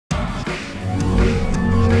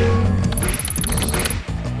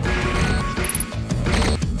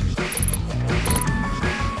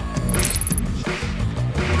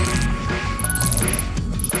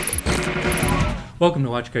Welcome to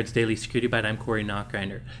WatchGuard's Daily Security Byte. I'm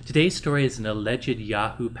Nachreiner. Today's story is an alleged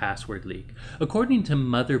Yahoo password leak. According to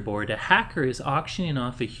Motherboard, a hacker is auctioning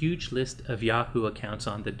off a huge list of Yahoo accounts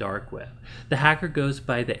on the dark web. The hacker goes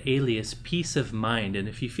by the alias Peace of Mind, and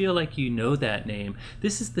if you feel like you know that name,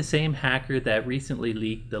 this is the same hacker that recently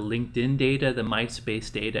leaked the LinkedIn data, the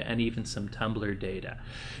MySpace data, and even some Tumblr data.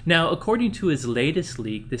 Now, according to his latest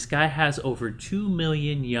leak, this guy has over 2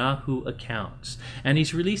 million Yahoo accounts, and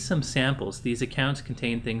he's released some samples. These accounts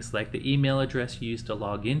contain things like the email address used to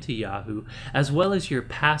log into Yahoo, as well as your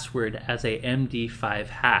password as a MD5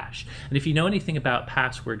 hash. And if you know anything about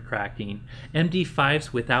password cracking,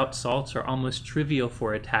 MD5s without salts are almost trivial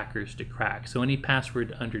for attackers to crack. So any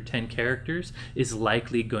password under 10 characters is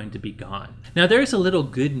likely going to be gone. Now there's a little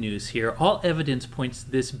good news here. All evidence points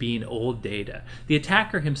to this being old data. The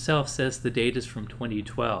attacker himself says the data is from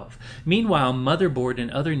 2012. Meanwhile, Motherboard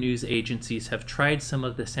and other news agencies have tried some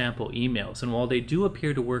of the sample emails, and while they do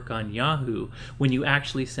appear to work on Yahoo, when you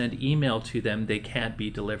actually send email to them, they can't be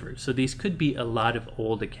delivered. So these could be a lot of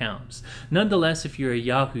old accounts. Nonetheless, if you're a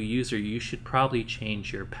Yahoo user, you should probably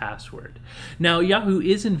change your password. Now, Yahoo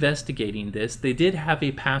is investigating this. They did have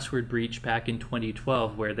a password breach back in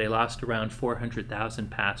 2012 where they lost around 400,000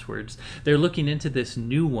 passwords. They're looking into this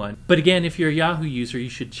new one. But again, if you're a Yahoo user, you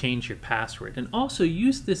should change your password. And also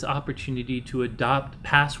use this opportunity to adopt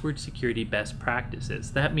password security best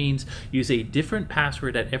practices. That means use a different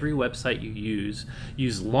password at every website you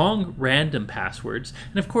use long random passwords,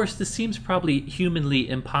 and of course this seems probably humanly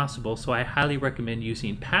impossible, so I highly recommend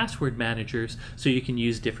using password managers so you can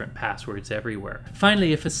use different passwords everywhere.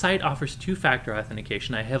 Finally, if a site offers two-factor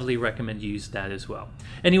authentication, I heavily recommend you use that as well.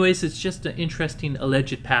 Anyways, it's just an interesting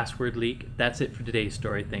alleged password leak. That's it for today's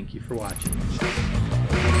story. Thank you for watching.